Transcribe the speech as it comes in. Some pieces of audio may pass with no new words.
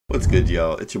What's good,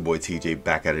 y'all? It's your boy TJ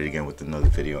back at it again with another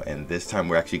video, and this time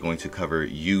we're actually going to cover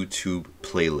YouTube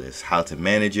playlists, how to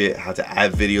manage it, how to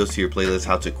add videos to your playlist,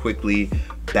 how to quickly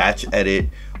batch edit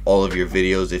all of your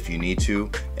videos if you need to.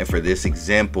 And for this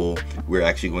example, we're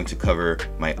actually going to cover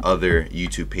my other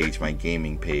YouTube page, my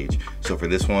gaming page. So for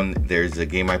this one, there's a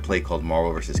game I play called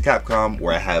Marvel vs. Capcom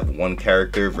where I have one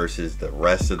character versus the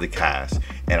rest of the cast,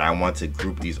 and I want to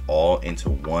group these all into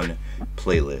one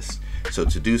playlist. So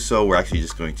to do so, we're actually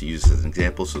just going to use this as an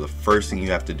example. So the first thing you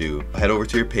have to do, head over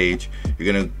to your page.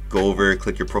 You're gonna go over,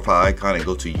 click your profile icon and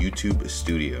go to YouTube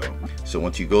Studio. So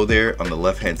once you go there, on the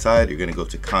left hand side, you're gonna go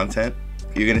to content.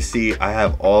 You're gonna see I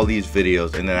have all these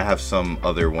videos and then I have some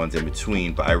other ones in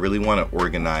between, but I really wanna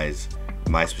organize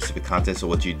my specific content. So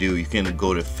what you do, you can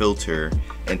go to filter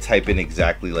and type in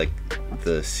exactly like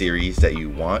the series that you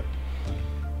want.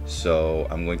 So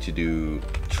I'm going to do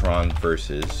Tron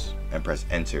versus and press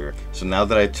enter. So now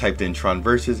that I typed in Tron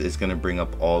versus, it's gonna bring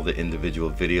up all the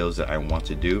individual videos that I want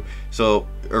to do. So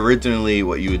originally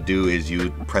what you would do is you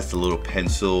would press the little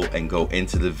pencil and go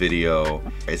into the video.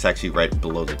 It's actually right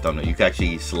below the thumbnail. You can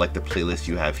actually select the playlist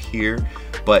you have here,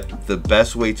 but the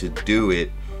best way to do it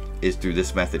is through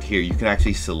this method here. You can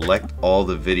actually select all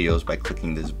the videos by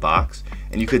clicking this box,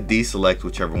 and you could deselect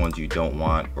whichever ones you don't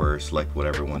want or select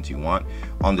whatever ones you want.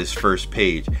 On this first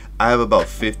page, I have about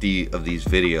 50 of these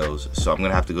videos, so I'm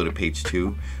gonna have to go to page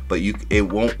 2, but it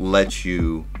won't let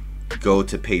you go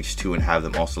to page 2 and have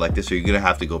them all selected, so you're gonna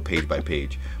have to go page by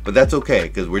page. But that's okay,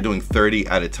 because we're doing 30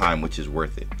 at a time, which is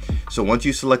worth it. So once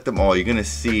you select them all, you're gonna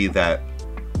see that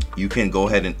you can go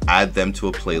ahead and add them to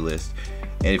a playlist.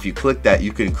 And if you click that,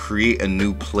 you can create a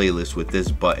new playlist with this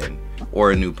button,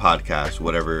 or a new podcast,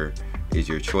 whatever is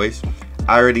your choice.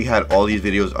 I already had all these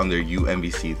videos under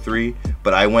UMVC3,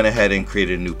 but I went ahead and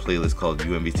created a new playlist called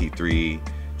UMVC3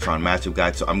 Tron Matchup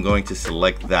Guide. So I'm going to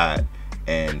select that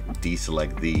and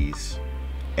deselect these.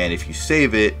 And if you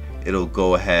save it, it'll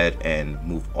go ahead and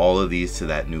move all of these to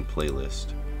that new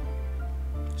playlist.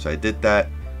 So I did that.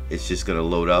 It's just gonna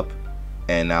load up,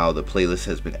 and now the playlist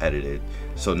has been edited.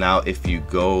 So now if you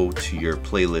go to your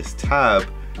playlist tab,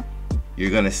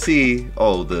 you're gonna see,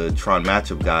 oh, the Tron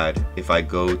matchup guide. If I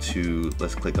go to,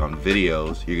 let's click on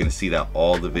videos, you're gonna see that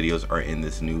all the videos are in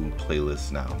this new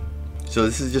playlist now. So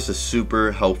this is just a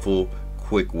super helpful,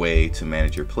 quick way to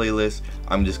manage your playlist.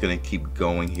 I'm just gonna keep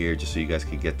going here just so you guys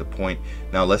can get the point.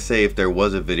 Now let's say if there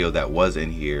was a video that was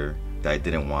in here that I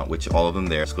didn't want, which all of them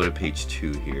there, let's go to page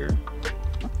 2 here.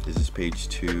 Is this page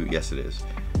 2? Yes, it is.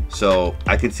 So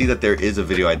I can see that there is a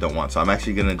video I don't want. So I'm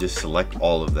actually gonna just select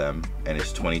all of them, and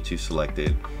it's 22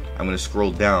 selected. I'm gonna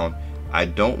scroll down. I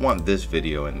don't want this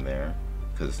video in there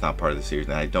because it's not part of the series,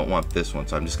 and I don't want this one.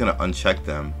 So I'm just gonna uncheck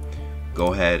them,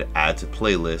 go ahead, add to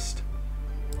playlist,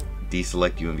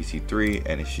 deselect UMVC3,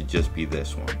 and it should just be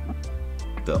this one,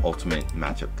 the Ultimate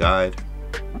Matchup Guide.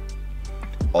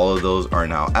 All of those are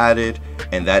now added,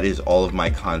 and that is all of my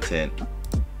content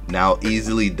now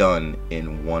easily done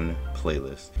in one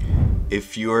playlist.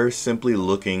 If you're simply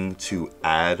looking to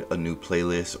add a new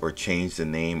playlist or change the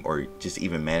name or just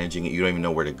even managing it, you don't even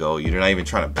know where to go, you're not even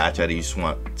trying to batch edit, you just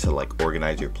want to like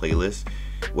organize your playlist,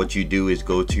 what you do is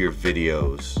go to your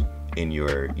videos in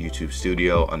your YouTube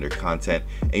Studio under content,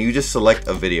 and you just select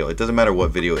a video. It doesn't matter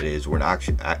what video it is. We're not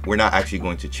actually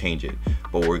going to change it,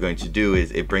 but what we're going to do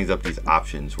is it brings up these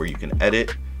options where you can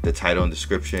edit the title and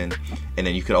description, and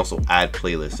then you can also add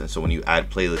playlists. And so when you add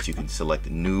playlists, you can select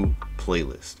a new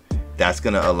playlist. That's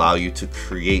gonna allow you to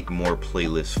create more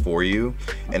playlists for you.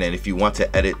 And then if you want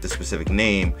to edit the specific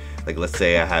name, like let's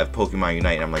say I have Pokemon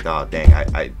Unite and I'm like, oh dang,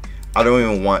 I don't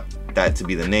even want that to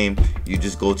be the name. You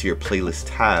just go to your playlist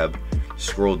tab,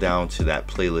 scroll down to that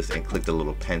playlist and click the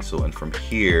little pencil, and from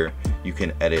here you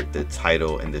can edit the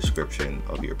title and description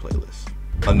of your playlist.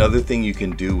 Another thing you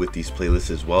can do with these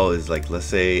playlists as well is, like, let's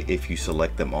say if you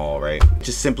select them all, right,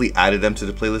 just simply added them to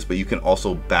the playlist, but you can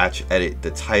also batch edit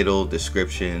the title,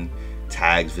 description,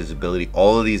 tags, visibility,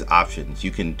 all of these options.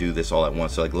 You can do this all at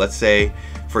once. So like, let's say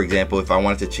for example, if I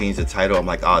wanted to change the title, I'm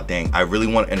like, oh dang, I really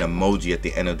want an emoji at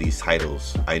the end of these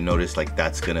titles. I noticed like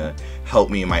that's gonna help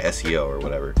me in my SEO or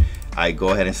whatever. I go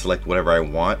ahead and select whatever I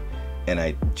want and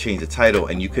I change the title,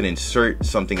 and you can insert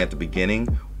something at the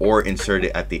beginning or insert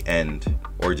it at the end,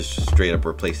 or just straight up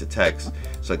replace the text.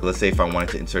 So like, let's say if I wanted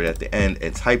to insert it at the end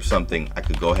and type something, I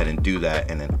could go ahead and do that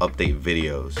and then update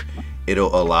videos.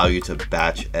 It'll allow you to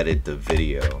batch edit the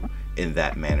video in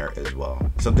that manner as well.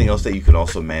 Something else that you can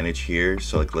also manage here,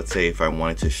 so like let's say if I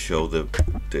wanted to show the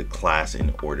class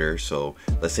in order, so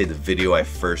let's say the video I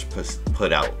first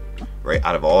put out, right,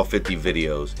 out of all 50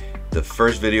 videos, the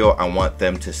first video I want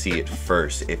them to see it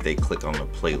first if they click on the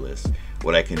playlist.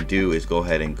 what I can do is go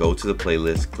ahead and go to the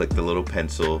playlist, click the little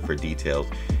pencil for details,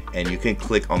 and you can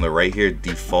click on the right here,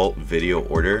 default video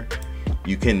order.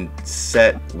 You can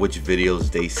set which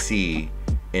videos they see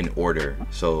in order.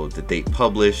 So the date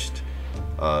published,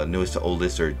 newest to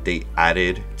oldest, or date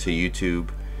added to YouTube,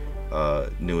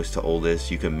 newest to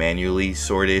oldest. You can manually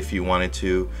sort it if you wanted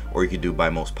to, or you could do by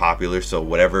most popular. So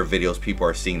whatever videos people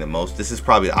are seeing the most, this is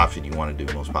probably the option you want to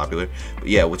do, most popular. But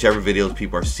yeah, whichever videos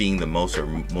people are seeing the most or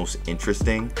most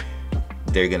interesting,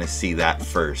 they're gonna see that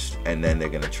first, and then they're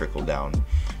gonna trickle down.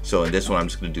 So in this one, I'm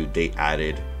just gonna do date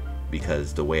added,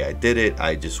 because the way I did it,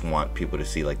 I just want people to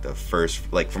see like the first,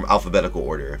 like from alphabetical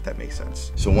order, if that makes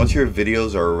sense. So once your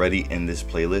videos are already in this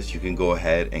playlist, you can go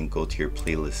ahead and go to your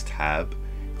playlist tab,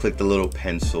 click the little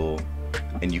pencil,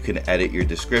 and you can edit your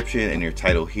description and your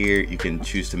title here. You can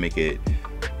choose to make it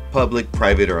public,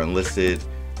 private, or unlisted.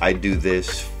 I do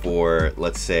this for,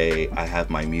 let's say I have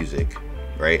my music,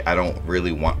 right? I don't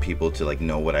really want people to like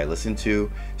know what I listen to,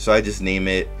 so I just name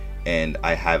it and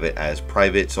I have it as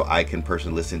private so I can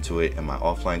personally listen to it in my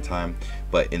offline time.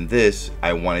 But in this,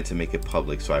 I wanted to make it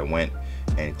public, so I went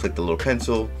and clicked the little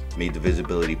pencil, made the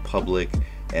visibility public,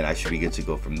 and I should be good to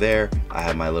go from there. I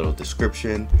have my little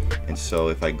description, and so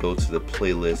if I go to the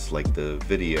playlist, like the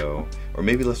video, or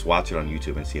maybe let's watch it on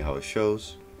YouTube and see how it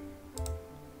shows.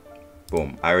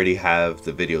 Boom, I already have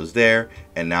the videos there,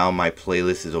 and now my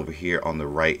playlist is over here on the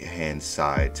right hand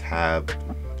side tab,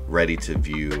 ready to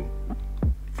view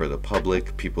for the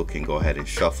public. People can go ahead and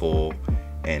shuffle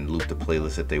and loop the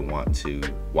playlist if they want to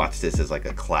watch this as like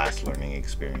a class learning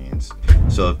experience.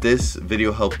 So if this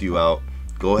video helped you out,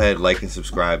 go ahead, like and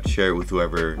subscribe, share it with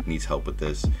whoever needs help with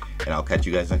this, and I'll catch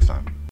you guys next time.